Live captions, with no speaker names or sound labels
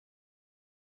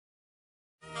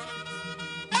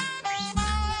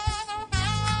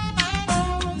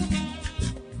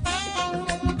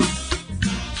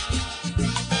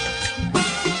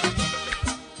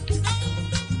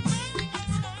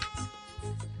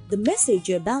The message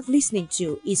you're about listening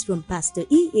to is from Pastor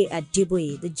E.A.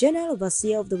 Adeboye, the General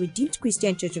Overseer of the Redeemed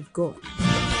Christian Church of God.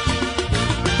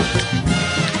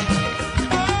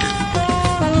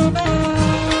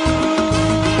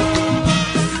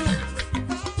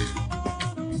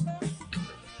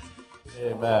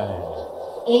 Amen.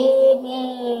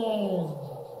 Amen.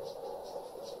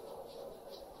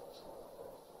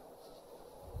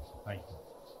 Thank you.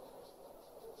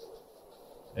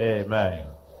 Amen.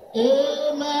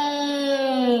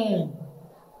 Amen.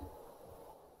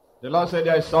 The Lord said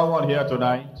there is someone here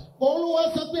tonight. He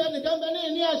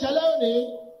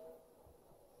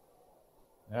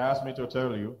asked me to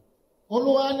tell you.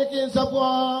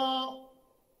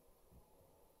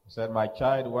 He said, my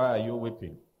child, why are you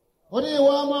weeping? He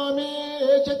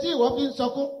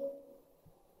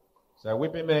said,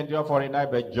 weeping may endure for a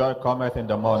night, but joy cometh in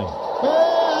the morning.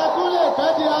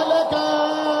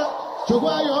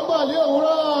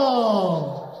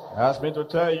 He asked me to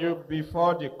tell you,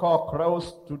 before the cock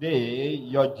crows today,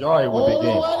 your joy will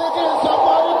begin.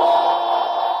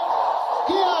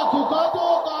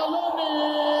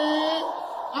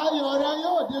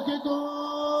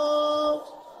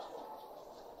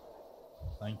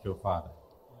 Thank you, Father.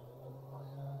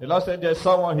 The Lord said there's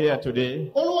someone here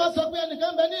today. He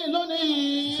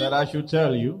said I should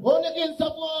tell you.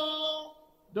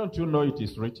 Don't you know it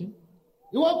is written?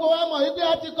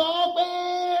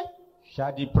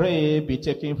 Shall the prey be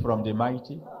taken from the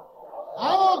mighty?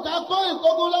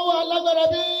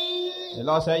 The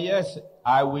Lord said, yes,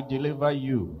 I will deliver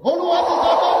you.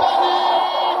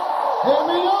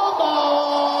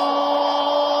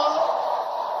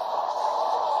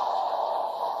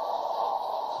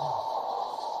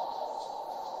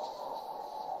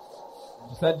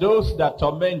 He said, those that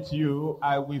torment you,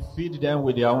 I will feed them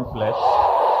with their own flesh.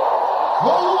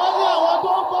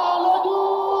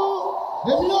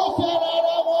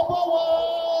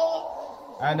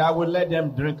 And I will let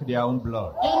them drink their own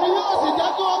blood.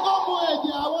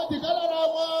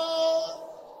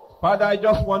 Father, I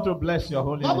just want to bless your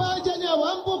holy name.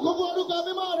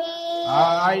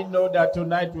 I know that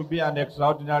tonight will be an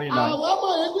extraordinary night.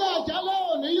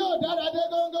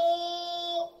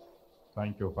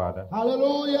 Thank you, Father.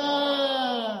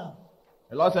 Hallelujah.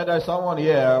 The Lord said there's someone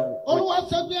here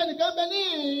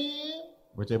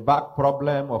with a back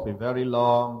problem of a very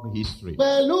long history.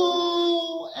 The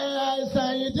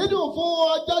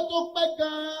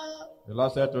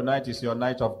Lord said tonight is your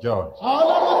night of joy.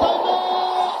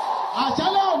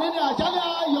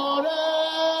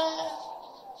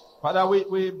 Father,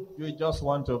 we just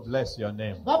want to bless your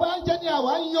name. Father,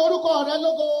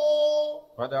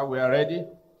 we are ready.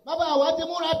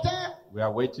 We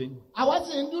are waiting.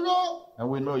 And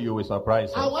we know you will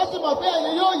surprise us.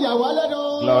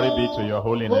 Glory be to your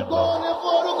holy name, Lord.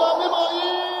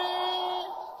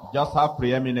 Just have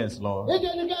preeminence, Lord. Take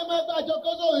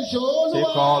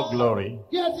all glory.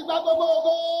 And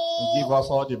give us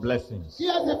all the blessings.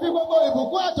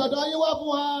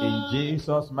 In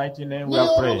Jesus' mighty name we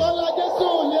are praying.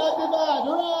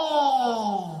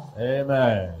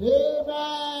 Amen.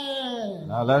 Amen.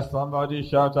 Now let somebody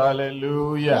shout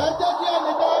hallelujah.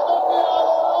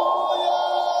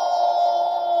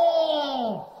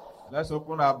 Let's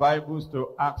open our Bibles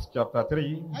to Acts chapter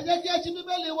 3.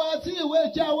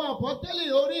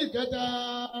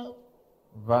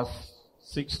 Verse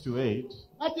 6 to 8.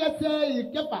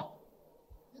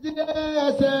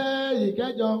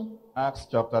 Acts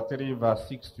chapter 3 verse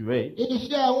 6 to 8.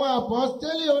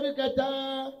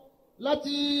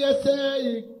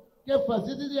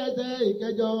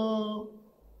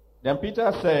 Then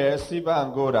Peter said, silver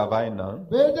and gold have I none,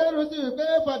 but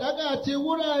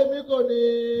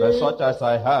such as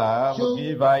I have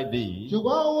give I thee. In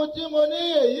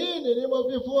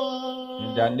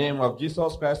the name of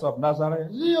Jesus Christ of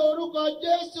Nazareth,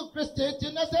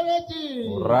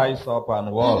 rise up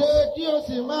and walk.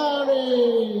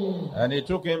 And he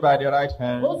took him by the right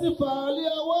hand and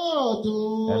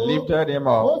lifted him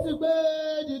up.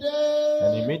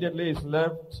 And immediately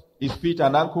his feet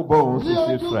and ankle bones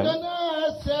received strength.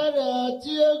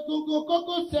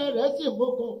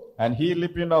 And he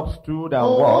leaping up stood and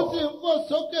walked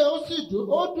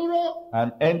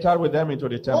and entered with them into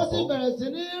the temple,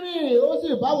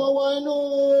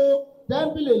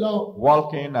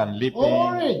 walking and leaping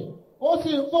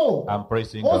and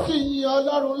praising God.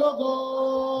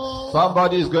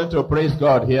 Somebody is going to praise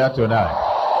God here tonight.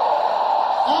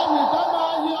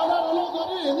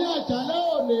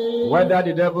 Whether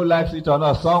the devil likes it or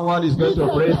not, someone is going to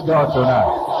praise God tonight.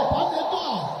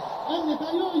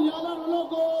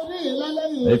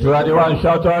 If you are the one,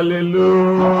 shout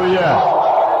hallelujah.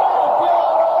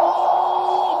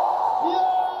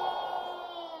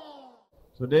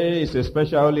 Today is a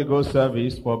special Holy Ghost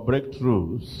service for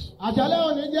breakthroughs. Àṣálẹ́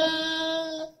òní jẹ́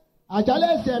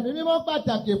àṣálẹ́ ìsẹ̀mí mímọ́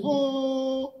pàtàkì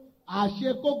fún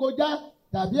àṣekógojá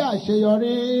tàbí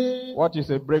àṣeyọrí. What is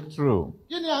a breakthrough?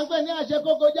 Kí ni à ń pè ní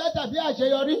àṣekógojá tàbí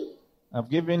àṣeyọrí? I've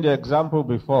given the example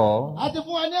before A ti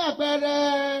fún wa ní àpẹẹrẹ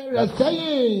rẹ̀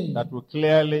sẹ́yìn. that will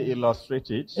clearly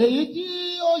illustrate it. Èyí tí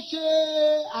ó ṣe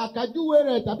àkàjúwe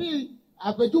rẹ̀ tàbí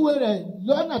àpèjúwe rẹ̀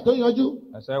lọ́nà tó yanjú.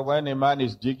 I said when a man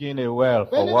is digging a well Pé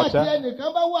for nígbà tí water,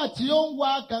 ẹnìkan bá wà tí ó ń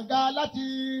wa kànga láti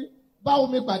bá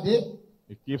omi pàdé,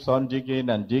 he keeps on digging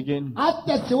and digging, á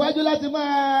tẹ̀síwájú láti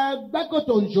máa gbẹ́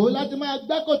kòtò ǹjò, láti máa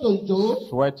gbẹ́ kòtò ǹjò.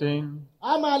 sweating,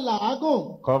 Á máa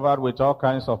làágùn. covered with all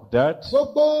kinds of dirt.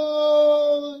 Gbogbo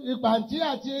ìpàǹtí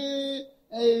àti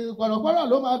ìpọ̀rọ̀pọ̀rọ̀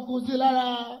ló máa gun sí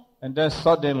lára. And then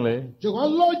suddenly, Ṣùgbọ́n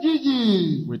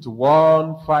lójijì, with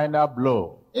one final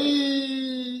blow,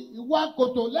 ìwà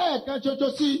kòtò lẹ́ẹ̀kan ṣoṣo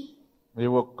sí. he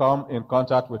will come in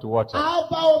contact with water. Á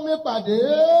bá omi pàdé.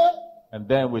 And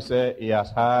then we say he has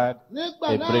had Nígbà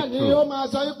a náà ni ó breakthrough. máa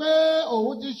sọ wípé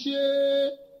òun ti ṣe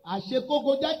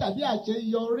àṣekógojá tàbí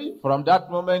àṣeyọrí. From that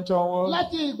moment onward,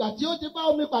 Láti ìgbà tí ó ti bá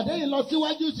omi pàdé yìí lọ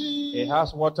síwájú sí he i.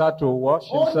 has water to wash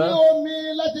Ó ní himself omi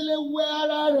láti lè wẹ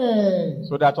ara rẹ̀.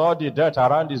 so that all the dirt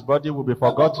around his body will be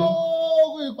forgotten.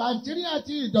 Gbogbo ìpàǹtírí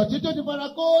àti ìdọ̀tí tó ti fara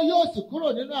kó yóò sì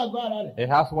kúrò nínú àgọ́ ara rẹ̀. He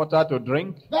has water to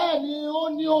drink. Bẹ́ẹ̀ ni ó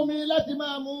ní omi láti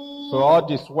máa mu. So all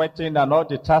the sweating and all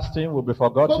the thirsting will be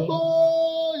forgotten. Gbogbo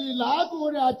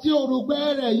ìlàágùn rẹ̀ àti òrùngbẹ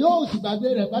rẹ̀ yóò sì gbàgbé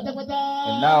rẹ̀ pátápátá.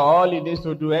 And now all he needs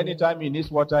to do anytime he needs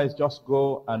water is just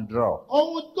go and draw.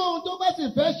 Ohun tó bá sì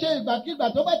fẹ́ ṣe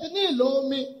ìgbàkigbà tó bá ti ní ìlò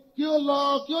omi kí ó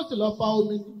lọ kí ó sì lọ fa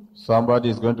omi ni. Somebody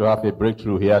is going to have a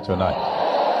breakthrough here tonight.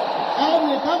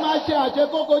 Ẹnìkan máa ṣe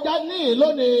àṣekókojá ní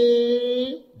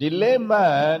lónìí. The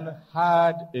layman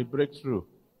had a breakthrough.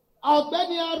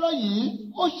 Ọ̀gbẹ́ni arọ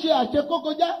yìí ó ṣe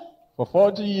àṣekókojá. For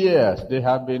 40 years, they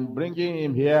have been bringing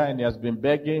him here and he has been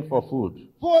begging for food.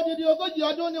 Fún odidi 40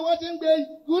 ọdún ni wọ́n ti ń gbé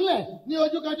gúnlẹ̀ ní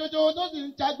ojú kan ṣoṣo tó sì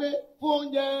ń jágbe fún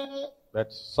oúnjẹ. But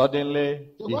suddenly,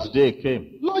 his day came.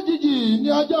 Lójijì ni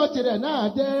ọjọ́ tirẹ̀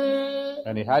náà dé.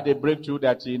 And he had a breakthrough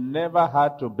that he never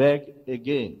had to beg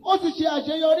again. Ó sì ṣe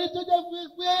àṣeyọrí tó jẹ́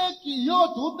pé kì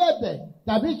yóò tún bẹ̀bẹ̀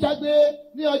tàbí ṣagbe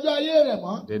ní ọjọ́ ayé rẹ̀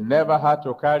mọ́. They never had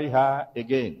to carry her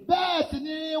again. Bẹ́ẹ̀ sì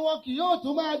ni wọn kì yóò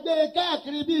tún máa gbé e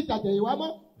káàkiri bí ìtàtẹ̀yìnwá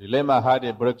mọ́. The layman had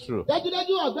a breakthrough.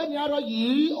 Dájúdájú ọ̀gbẹ́ni arọ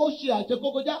yìí ó ṣe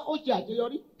àṣekókojá, ó ṣe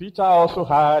àṣeyọrí. Peter also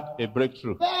had a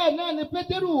breakthrough. Bẹ́ẹ̀ náà ni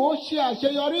Pétérù ó ṣe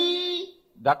àṣeyọrí.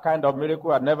 That kind of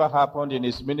miracle had never happened in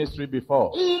his ministry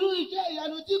before. Irú iṣẹ́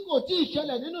ìyanu tí kò tí ì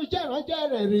ṣẹlẹ̀ nínú iṣẹ́ ìránṣẹ́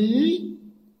rẹ̀ rí.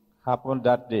 Happened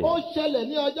that day. Ó ṣẹlẹ̀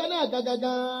ní ọjọ́ náà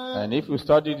gangan. And if you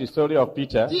study the story of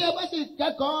Peter, Tí ẹ bá sì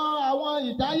kẹ́kọ̀ọ́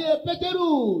àwọn ìtayé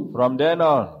Pétérù. from then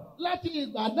on, Láti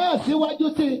ìgbà náà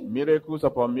síwájú sí i. miracles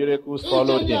upon miracles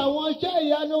followed Ìṣe ni him. àwọn iṣẹ́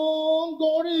ìyanu ń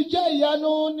gorí iṣẹ́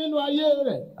ìyanu nínú ayé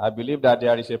rẹ̀. I believe that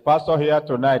there is a pastor here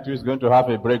tonight who is going to have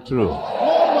a breakthrough.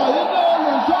 Mo mọ̀ wípé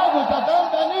olùṣọ́ àgùntàn kan ń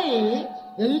bẹ níhìn-ín,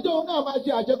 èyí tó náà máa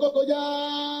ṣe àṣekókojá.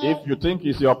 If you think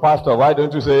he's your pastor, why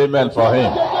don't you say amen for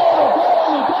him? Ṣé kí o rò pé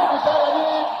olùṣọ́ àgùntàn rẹ̀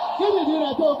ni? Kí nìdí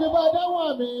rẹ̀ tó fi bá dáhùn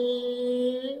àmì?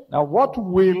 Now, what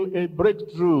will a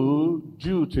breakthrough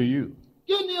do to you?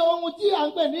 Kí ni ohun tí à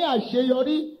ń pè ní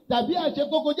àṣeyọrí tàbí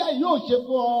àṣekókojá yìí yóò ṣe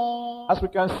fún ọ? As we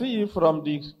can see from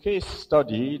the case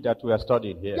study that we are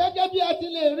studying here, Gẹ́gẹ́ bí a ti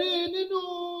lè rí nínú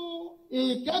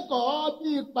ìkẹ́kọ̀ọ́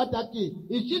bíi pàtàkì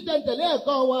ìṣítẹ̀ntẹ̀lé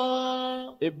ẹ̀kọ́ wa.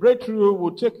 a breakthrough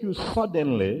will take you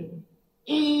suddenly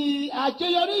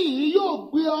Àṣeyọrí yìí yóò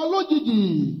gbé ọ lójijì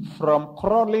from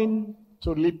crawling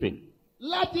to leaping.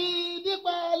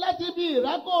 láti bí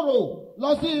ìrákòrò lọ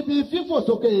sí ibi fífò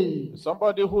sókè.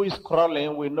 Somebody who is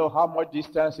crawling will know how much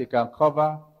distance he can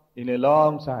cover in a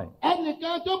long time.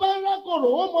 Ẹnìkan tó bá ń rákòrò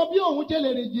ó mọ bí òun ṣe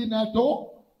lè rìn jìnnà tó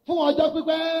fún ọjọ́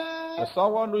pípẹ́. But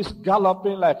someone who is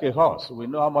galloping like a horse will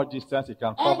know how much distance he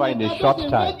can cover in a Ẹnìkan tó short sì ń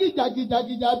time. gbé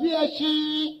gìjàgìjàgìjà bí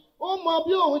ẹṣin ó mọ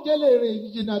bí òun ṣe lè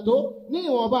rìn jìnnà tó ní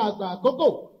ìwọ̀nba àgbà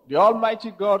àkókò. The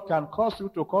Almighty God can cause you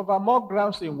to cover more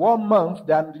grounds in 1 month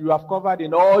than you have covered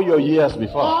in all your years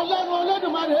before. Ọlọ́run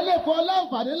Olódùmarè lè fún ọ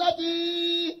láǹfààní láti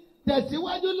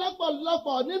tẹ̀síwájú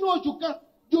lọ́pọ̀lọpọ̀ nínú oṣù kan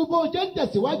ju bó ṣe ń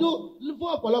tẹ̀síwájú fún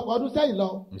ọ̀pọ̀lọpọ̀ ọdún sẹ́yìn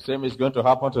lọ. The same is going to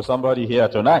happen to somebody here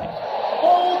tonight.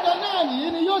 Ohun kan náà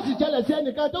yìí ni yóò sì ṣẹlẹ̀ sí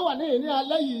ẹnìkan tó wà ní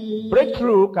alẹ́ yìí.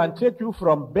 Breakthrough can take you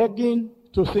from begging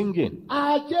to singing.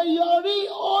 Àṣeyọrí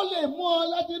ó lè mú ọ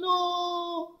látinú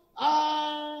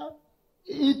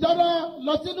ìtọ́nà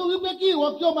lọ sínú wípé kí ìwọ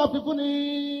kí ó máa fi fún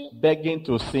ni. Begging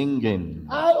to singing.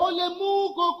 Ó lè mú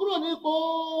kó kúrò nípò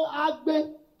agbe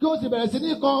kí ó sì bẹ̀rẹ̀ sí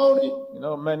ní kọ orin. You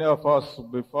know, many of us,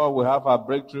 before we have our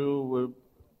breakthrough, we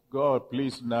God,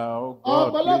 please now.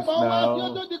 God, please ọ̀pọ̀lọpọ̀ wa kí ó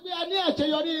now. tó di pé a ní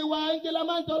àṣeyọrí wa ńjẹ́lá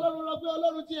máa ń tọ́ ọlọ́run lọ pé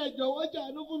ọlọ́run ti ẹ̀ jọ̀wọ́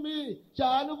ṣàánú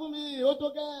fún mi ó tó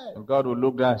gẹ́. And God will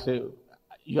look down and say,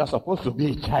 you are supposed to be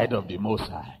a child of the Most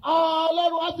High.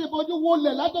 ọlọ́run á sì fojú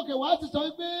wọlé látòkè wá sì sọ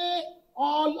pé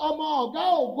ọmọ ọ̀gá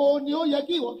ògo ni ó yẹ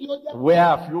kí ìwọ kí ó jẹ́. Where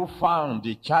have you found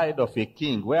the child of a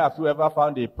king? Where have you ever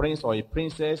found a prince or a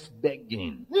princess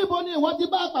begging? níbo ni ìwọ ti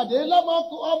bá pàdé ọmọ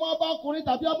ọba ọkùnrin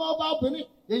tàbí ọmọ ọba obìnrin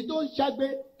èyí tó ń ṣagbe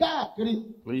káàkiri.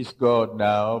 Please God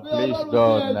now. Pé Please Ọlọ́run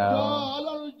God ti ẹ̀ now. jọ̀ọ́,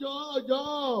 Ọlọ́run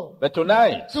jọ̀ọ́. But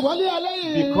tonight, ṣùgbọ́n ní alẹ́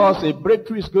yìí. because a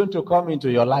breakthrough is going to come into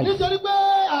your life, nítorí pé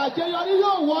àṣeyọrí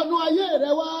yóò wọnú ayé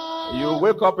rẹ wá. you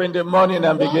wake up in the morning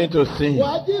and begin to sing. wà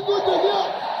á jí kùtù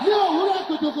ní òwúrọ̀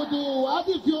kùtùkùtù wà á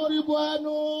sì fi orin bọ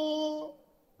ẹnu.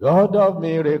 God of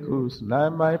miracles, now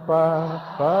my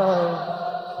papa.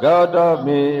 God of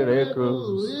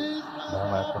miracles, now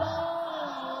my papa.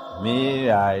 Me,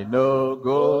 I no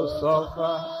go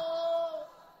suffer.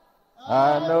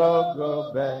 I no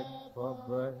go beg for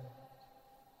bread.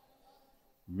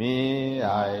 Me,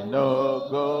 I no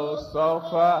go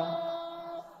suffer.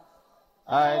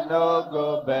 I no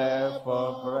go beg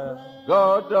for bread.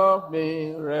 God of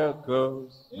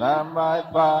miracles, now my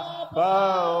papa.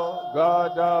 Oh,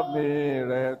 God of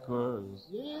miracles.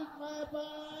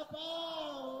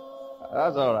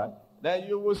 That's all right. Then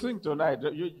you will sing tonight.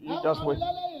 You just wait.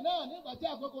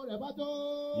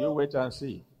 You wait and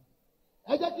see.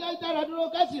 ẹ jẹ́ kí ẹ dára dúró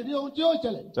ká sì rí ohun tí ó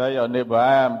ṣẹlẹ̀. Tell your neighbor,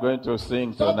 I am going to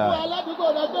sing sọ fún tonight. aládùúgbò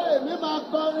rẹ pé èmi máa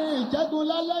kọrin ìjẹ́gun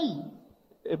lálẹ́ yìí.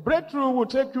 A breakthrough will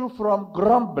take you from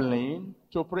grumbling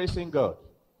to praising God.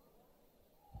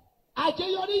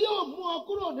 àṣeyọrí yóò mú ọ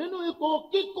kúrò nínú ipò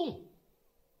kíkùn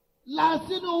là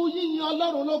sínú yíyin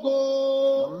ọlọ́run lógo.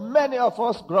 Many of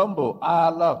us grumble a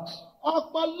lot.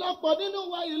 ọ̀pọ̀lọpọ̀ nínú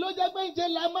wa yìí ló jẹ́ pé ìṣe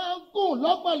la máa ń kùn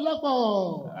lọ́pọ̀lọpọ̀.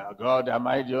 God, am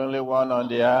I the only one on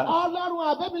the earth? ọlọ́run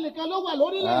àbẹ́bìnrin ló wà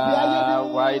lórílẹ̀‐èdè ayé ni.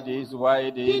 Why this?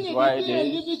 Why kí this? ni Why kí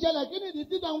èyí this? fi ṣẹlẹ̀ kí ni ìdí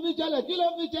tí tàwọn fi ṣẹlẹ̀ kí ló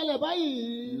fi ṣẹlẹ̀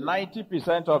báyìí.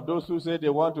 90% of those who say they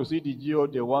want to see the GO,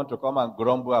 they want to come and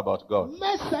grumble about God.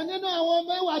 mẹ́sàn-án nínú àwọn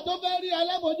mẹ́wàá tó fẹ́ rí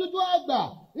alábòójútó àgbà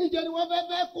níjẹ́ ni wọ́n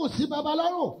fẹ́ kù sí baba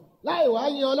lọ́rùn láì wá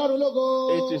yin ọlọ́run lógo.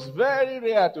 It is very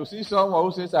rare to see someone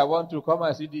who says, I want to come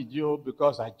and see the GO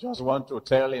because I just want to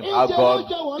tell him how ìjẹ́ ló God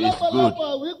jọ wọ́n is good.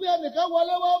 lọ́pọ̀lọpọ̀ wípé ẹnìkan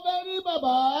wọlé wọ́n fẹ́ rí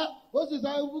bàbá ó sì sọ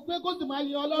wípé kó sì máa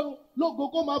yin ọlọ́run lógo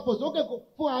kó máa fò sókè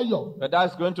fún ayọ̀. But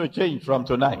that's going to change from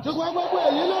tonight. ṣùgbọ́n gbogbo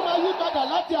èyí ló máa yí padà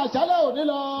láti àṣálẹ̀ òní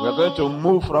lọ. We're going to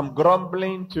move from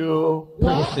grumbling to wà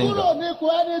á praising kúrò God. ní ipò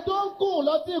ẹni tó ń kùn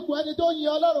lọ sí ipò ẹni tó yin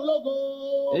ọlọ́run lógo.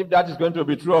 If that is going to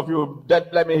be true of you, then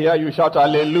let me hear you shout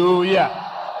hallelujah.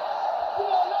 Bí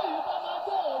eléyìí bá máa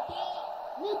jẹ́ òótọ́,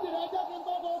 ní tìrẹ jẹ́ kí n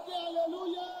gbọ́dọ̀ kí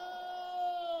hallelujah.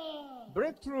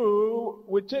 Breakthrough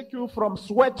will take you from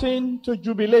sweating to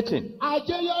jubilating.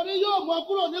 Àṣeyọrí yóò mọ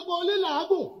kúrò nípò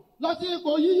lílàágùn lọ sí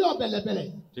ipò yíyọ̀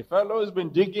bẹ̀lẹ̀bẹ̀lẹ̀. The fellow who's been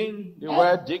digging the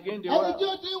well, digging the Ẹni tí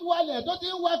well, ó ti ń walẹ̀ tó ti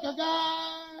ń wa kànga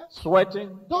sweating.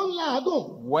 tó ń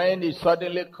làágùn. When he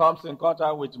suddenly comes in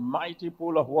contact with mighty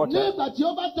pool of water, Nígbà tí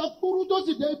ó bá tọ kúrú tó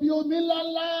sì dé ibi omi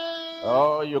ńláńlá.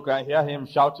 oh, you can hear him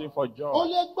shouting for O joy.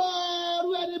 lè gbọ́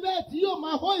ẹrú ẹni bẹ́ẹ̀ tí yóò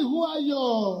máa hó ìhó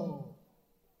ayọ̀.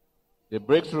 The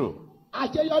breakthrough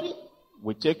Àṣeyọrí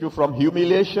will take you from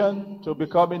humiliation to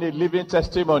becoming a living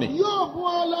testimony. yóò mú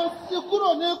ọ lọ sí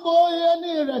kúrò nípò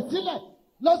ẹni rẹ̀ sílẹ̀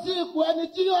lọ sí ipò ẹni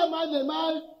tí yóò máa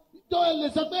tó lè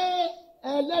sọ pé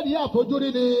ẹlẹ́rìí àfojúrí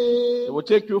ni. It will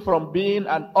take you from being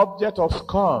an object of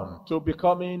scorn to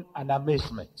becoming an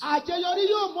amazement. Àṣeyọrí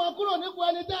yóò mú ọ kúrò nípò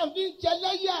ẹni tí à ń fi ń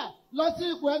jẹlẹ́yà lọ sí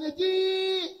ipò ẹni tí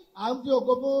à ń fi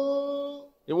ògo fún.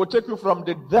 It will take you from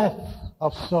the depth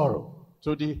of sorrow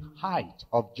to the height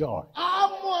of joy. A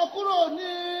mú ọ kúrò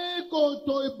ní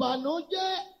kòtò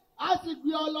ìbànújẹ́, a sì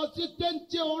gbé ọ lọ sí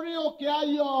téńté orí òkè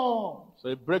ayọ̀. So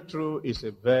a breakthrough is a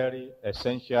very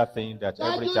essential thing that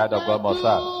every child of God must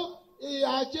have.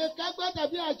 Àṣekágbá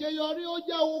tàbí àṣeyọrí ó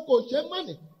jẹ́ ohun kò ṣe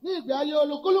mọ́nì ní ìgbé ayé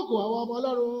olúkúlùkù àwọn ọmọ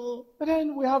Ọlọ́run. But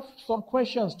then we have some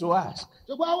questions to ask.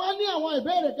 Ṣùgbọ́n àwa ní àwọn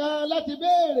ìbéèrè kan láti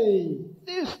béèrè.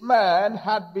 This man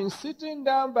had been sitting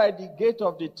down by the gate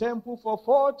of the temple for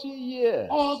 40 years.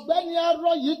 Ọ̀gbẹ́ni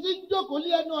arọ yìí ti ń jókòó lé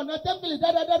ẹnu ọ̀nà tẹ́ḿpìlì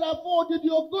dáradára fún odidi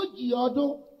 40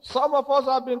 ọdún. Some of us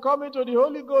have been coming to the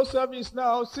Holy Ghost service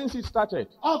now since it started.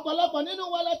 Ọ̀pọ̀lọpọ̀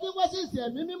nínú wa la ti wá sí ìsìn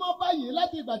ẹ̀mí mímọ́ báyìí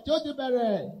láti ìgbà tí ó ti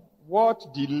bẹ̀rẹ̀.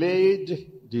 What delayed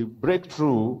the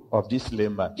breakthrough of this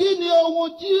lame man? Kí ni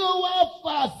ohun tí ó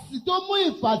wá tó mú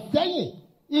ìfàsẹ́yìn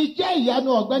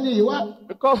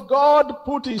Because God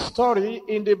put his story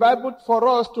in the Bible for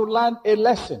us to learn a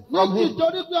lesson from him.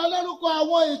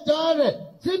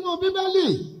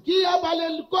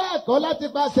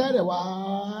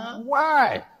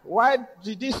 Why? Why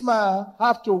did this man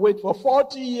have to wait for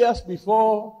 40 years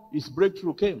before his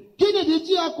breakthrough came?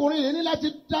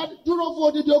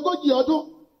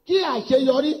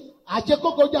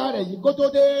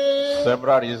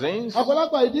 Several reasons.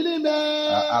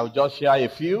 I'll just share a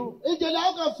few.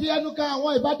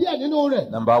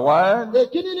 Number one,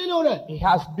 he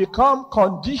has become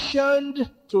conditioned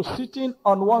to sitting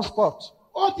on one spot.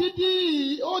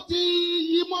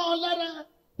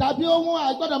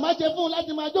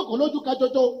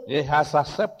 He has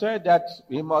accepted that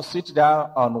he must sit down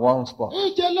on one spot.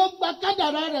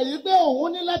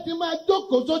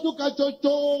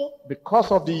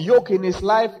 Because of the yoke in his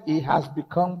life, he has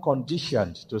become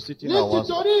conditioned to sitting on one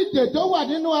spot.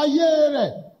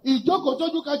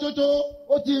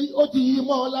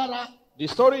 The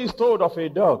story is told of a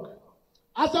dog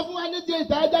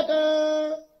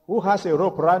who has a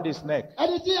rope around his neck. And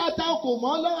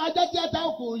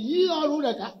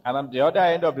on the other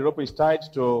end of the rope is tied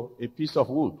to a piece of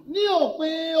wood.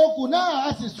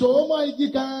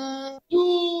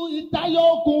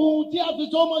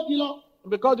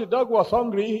 Because the dog was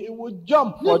hungry, he would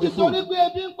jump for the food.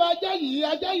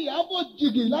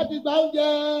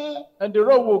 And the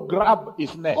rope will grab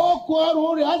his neck.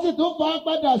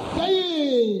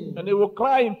 And he will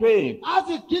cry in pain.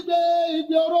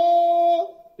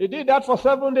 He did that for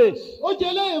 7 days.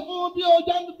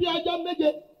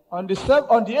 On the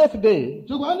 8th day,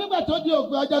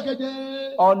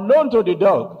 unknown to the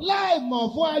dog,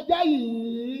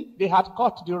 they had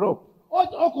cut the rope.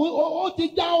 But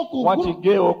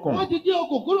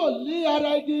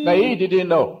he didn't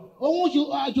know.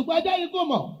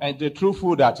 And they threw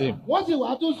food at him.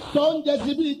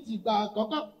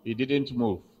 He didn't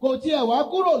move.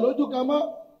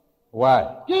 Why?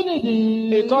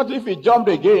 He thought if he jumped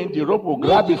again, the rope would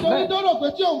grab his neck. There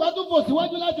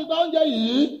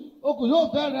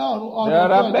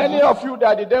are many of you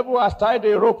that the devil has tied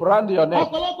a rope around your neck.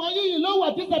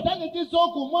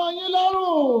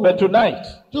 But tonight,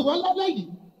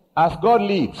 as God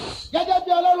lives,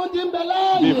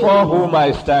 before whom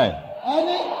I stand,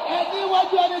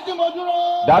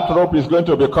 that rope is going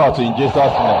to be cut in Jesus'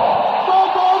 name.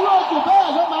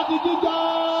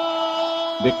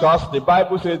 Because the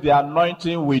Bible says the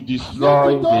anointing will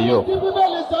destroy the yoke.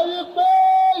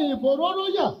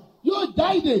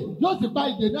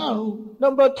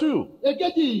 Number two,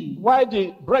 why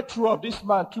the breakthrough of this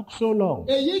man took so long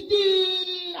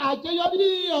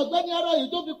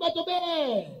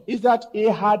is that he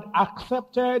had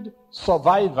accepted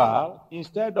survival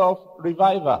instead of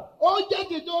revival.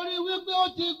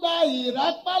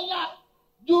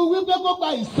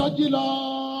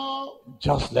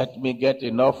 Just let me get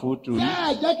enough food to eat.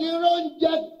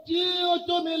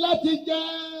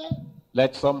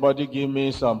 Let somebody give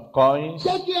me some coins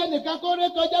so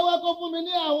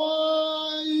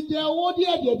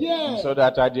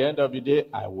that at the end of the day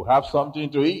I will have something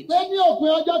to eat.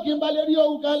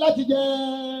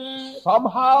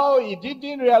 Somehow he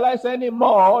didn't realize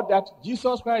anymore that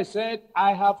Jesus Christ said,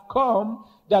 I have come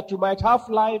that you might have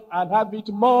life and have it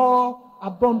more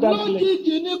abundantly.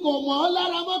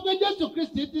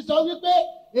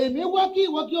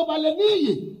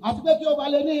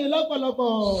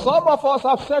 Some of us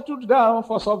have settled down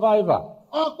for survival.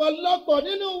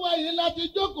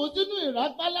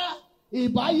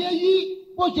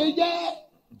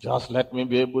 Just let me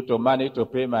be able to manage to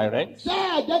pay my rent.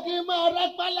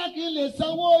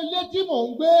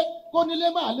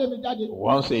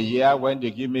 Once a year, when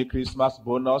they give me Christmas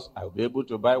bonus, I'll be able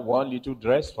to buy one little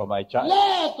dress for my child.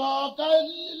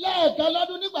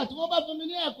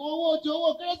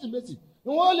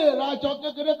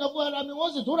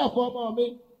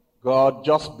 God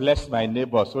just bless my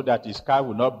neighbor so that his car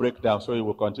will not break down, so he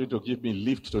will continue to give me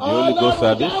lift to the Holy Ghost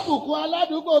service.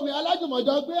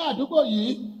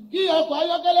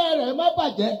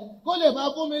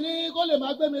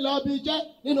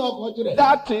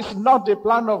 That is not the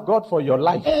plan of God for your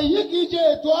life. And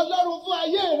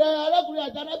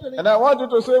I want you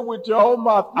to say with your own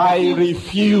mouth, I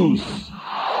refuse.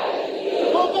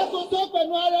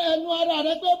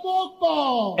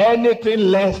 Anything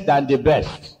less than the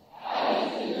best.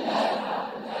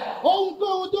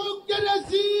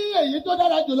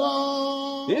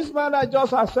 This man had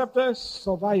just accepted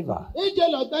survivor.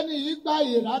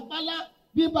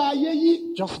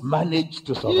 Just managed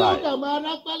to survive.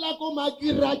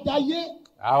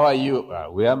 How are you?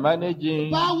 We are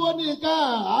managing.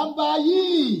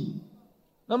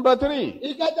 Number 3,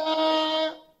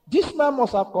 Ìkẹta, this man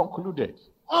must have concluded,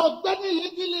 ọ̀gbẹ́ni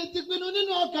yìí ti pinnu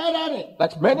nínú ọkàn ara rẹ̀.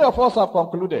 that many of us have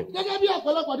concluded, Gẹ́gẹ́ bí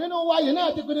ọ̀pọ̀lọpọ̀ nínú wa yìí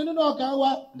náà ti pinnu nínú ọkàn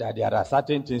wa. that there are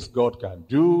certain things God can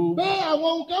do, Pé àwọn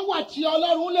ohun kan wà tí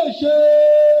Ọlọ́run lè ṣe.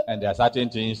 and there are certain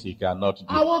things he cannot do.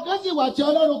 Àwọn kan sì wà tí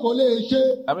Ọlọ́run kò lè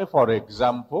ṣe. I mean, for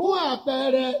example, Fún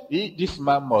àpẹẹrẹ, this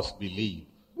man must believe.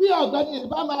 bí ọ̀gbẹ́ni yìí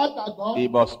bá máa gbàgbọ́, He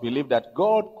must believe that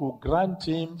God could grant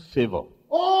him favor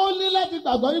ó ní láti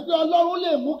gbàgbọ́ wípé Ọlọ́run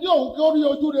lè mú kí òun kí ó rí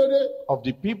ojú rere. of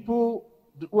the people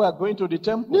who are going to the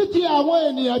temple Ní ti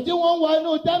àwọn ènìyàn tí wọ́n ń wọ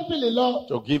inú tẹ́ḿpìlì lọ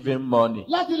to give him money.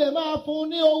 láti lè máa fún un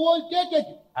ní owó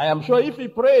kéékèèké. I am sure if he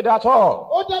prayed at all,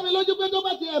 Ó dá mi lójú pé tó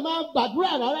bá tiẹ̀ máa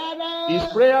gbàdúrà rárá. his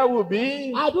prayer will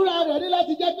be, Àdúrà rẹ̀ ní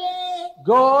láti jẹ́ pé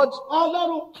God,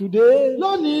 Ọlọ́run today,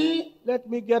 lónìí let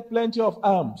me get plenty of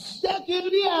alms. jẹ́ kí n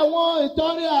rí àwọn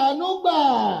ìtọrẹ àánú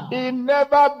gbà. He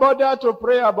never bothered to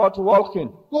pray about walking.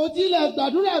 Kò tilẹ̀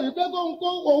gbàdúrà wípé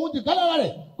òun ti kálára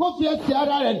rẹ̀ kó fi ẹsẹ̀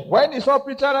ara rẹ̀ rìn. When he saw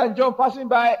Peter and John passing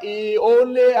by, he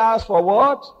only asked for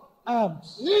what?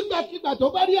 Alms. Nígbàkigbà tó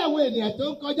bá rí àwọn ènìyàn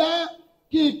tó ń kọjá,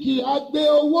 kìkì àgbẹ̀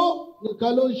owó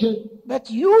nìkan ló ń ṣe. But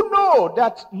you know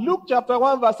that Luke chapter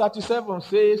 1 verse 37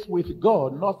 says, with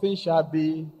God nothing shall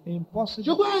be impossible.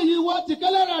 Ṣùgbọ́n èyí wọ́n ti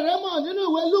kálára rẹ̀ mọ̀ nínú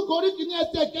ìwé Lúùkù orí kìíní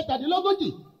ẹsẹ̀ kẹtàdínlógójì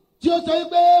tí ó sọ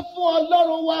wípé fún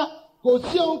Ọlọ́run wa kò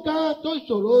sí ohun kan tó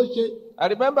ṣòro ṣe. I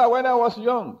remember when I was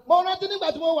young. Mo rántí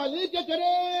nígbà tí mo wà ní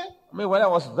kékeré, I mean, when I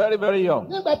was very, very young.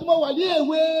 nígbà tí mo wà ní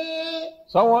èwe,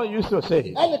 Someone used to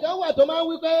say ẹnìkan wà tó máa ń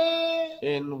wí pé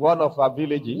in one of our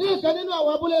villages, ní ìkan nínú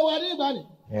àwọn abúlé wa ní ìgbàanì.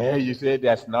 hey, you say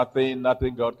there's nothing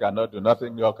God cannot do,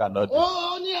 nothing God cannot do.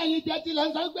 Ó ní ẹ̀yin jẹ́ tilẹ̀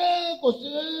ń sọ pé kò sí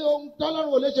ohun tí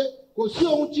Ọlọ́run ò lè ṣe, kò sí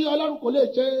ohun tí Ọlọ́run kò lè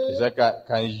ṣe. He said,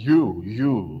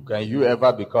 can you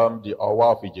ever become the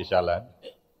Owa of Ijesha land?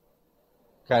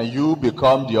 Can you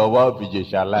become the Owa of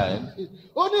Ijesha land?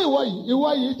 Ó ní ìwọ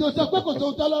yìí tó sọ pé kò sí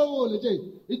ohun tí Ọlọ́run ò lè ṣe.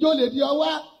 Ìjọ lè di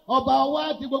ọba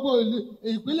ọwá ti gbogbo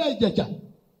ìpínlẹ̀ Ìjẹ̀ṣà.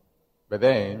 But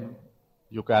then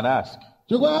you can ask,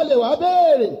 Ṣùgbọ́n a lè wá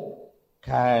béèrè,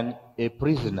 can a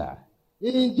prisoner,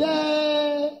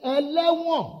 ǹjẹ́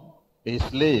ẹlẹ́wọ̀n, a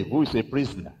slave who is a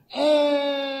prisoner,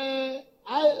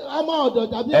 ọmọ ọ̀dọ̀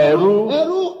tàbí ẹrú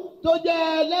tó jẹ́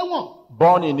ẹlẹ́wọ̀n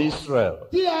born in Israel,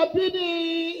 tí a bí ní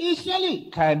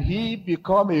Ísírẹ́lì, can he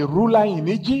become a ruler in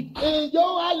Egypt? ǹjọ́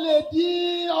wa lè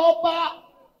di ọba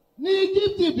ní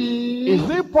Íjíbítì bí? Is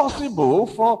it possible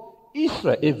for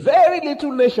Israel, a very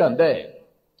little nation there?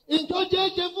 Ǹjọ́ jẹ́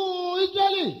ṣe fún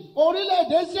Ísírẹ́lì,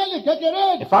 orílẹ̀-èdè Ísírẹ́lì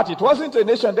kékeré. In fact, it wasn't a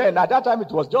nation then. At that time,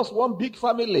 it was just one big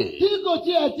family. Tí kò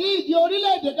tiẹ̀ tí ìdí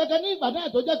orílẹ̀-èdè kankan ní ìgbà náà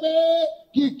tó jẹ́ pé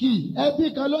kìkì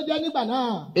ẹbí kan ló jẹ́ nígbà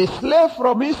náà. A slave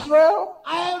from Israel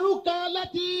Ẹrú kan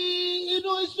láti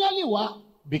inú Ísírẹ́lì wá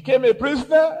became a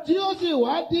prisoner. tí ó sì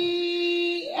wá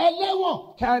di ẹlẹ́wọ̀n.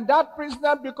 Can that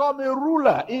prisoner become a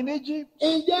ruler in Egypt?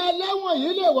 Ǹjẹ́ ẹlẹ́wọ̀n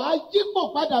yìí lè wá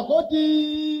jípò padà kó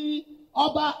di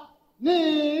ọba ní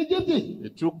Íjíbítì?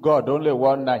 It took God only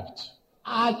one night.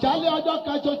 Àjálẹ̀ ọjọ́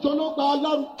kan ṣoṣo ló gba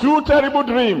Ọlọ́run. 2 terrible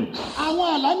dreams. Àwọn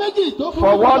àlá méjì tó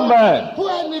For one man. fún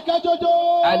ẹnìkan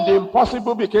ṣoṣo. And the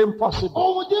impossible became possible.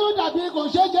 Ohun tí ó dàbí kò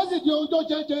ṣeé ṣe sì di ohun tó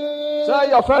ṣeé ṣe. Tell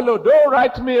your fellow, don't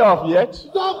write me off yet.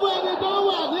 Sọ fún ẹni tó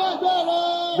wà ní ẹgbẹ́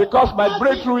rẹ. Because my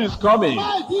breakthrough is coming.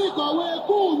 Báyìí tí ìkọ̀wé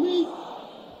ikú mi,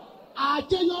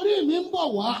 àṣeyọrí mi ń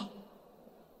bọ̀ wá.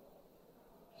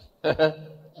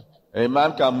 A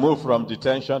man can move from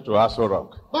detention to Aso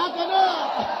Rock. Bákan náà,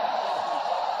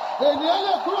 ènìyàn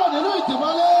lè kúrò nínú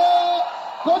ìtìmọ́lé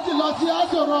kó sì lọ sí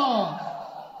Aso Rock.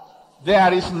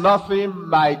 There is nothing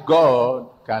my God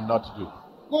cannot do.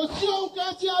 Kò sí ohun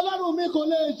kan tí Ọlọ́run mi kò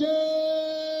lè ṣe.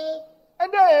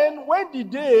 And then when the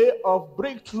day of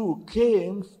breakthrough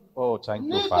came, oh, thank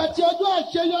you, Nígbà Father. tí ọjọ́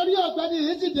àṣeyọrí ọ̀gbẹ́ni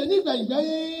yìí ti dé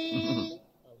nígbẹ̀yìngbẹ̀yìn.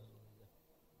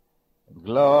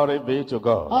 Glory be to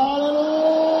God. Hallelujah.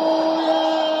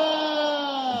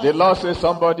 The Lord says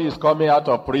somebody is coming out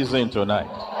of prison tonight.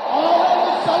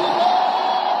 Ọlọ́run sọ wípé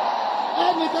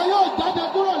ẹnìkan yóò jáde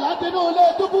kúrò látinú ilé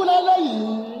túbú lálẹ́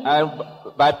yìí. And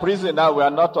by prison now, we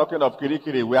are not talking of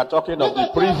Kirikiri. We are talking of the Nígbà tí a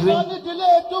sọ prison. ní ti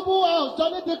ilé túbú, a ò sọ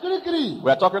ní ti Kirikiri.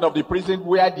 We are talking of the prison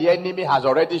where the enemy has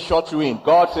already shot you in.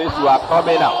 God says you are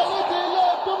coming A out. sọ ní ti ilé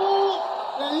túbú,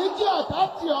 èyí tí ọ̀tá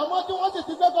tì ọmọ tí wọ́n sì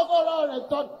ti gbé kọ́kọ́rọ́ rẹ̀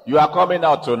sọnù. You are coming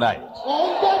out tonight.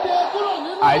 Òun jáde kúrò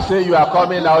nínú. I say you are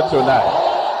coming out tonight.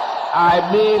 I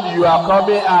mean you are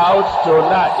coming out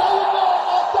tonight. Sọ wípé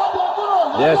ọmọ jáde kúrò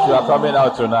nínú. Yes, you are coming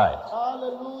out tonight.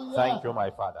 Hallelujah. Thank you, my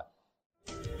Father.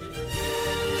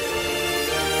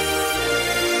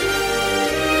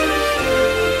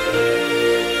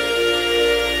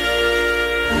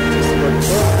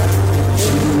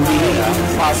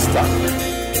 Pastor.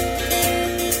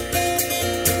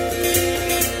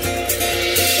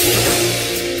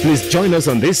 Please join us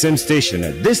on this same station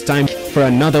at this time for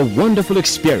another wonderful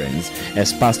experience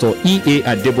as Pastor E.A.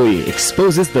 Adeboye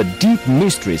exposes the deep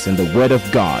mysteries in the Word of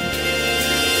God.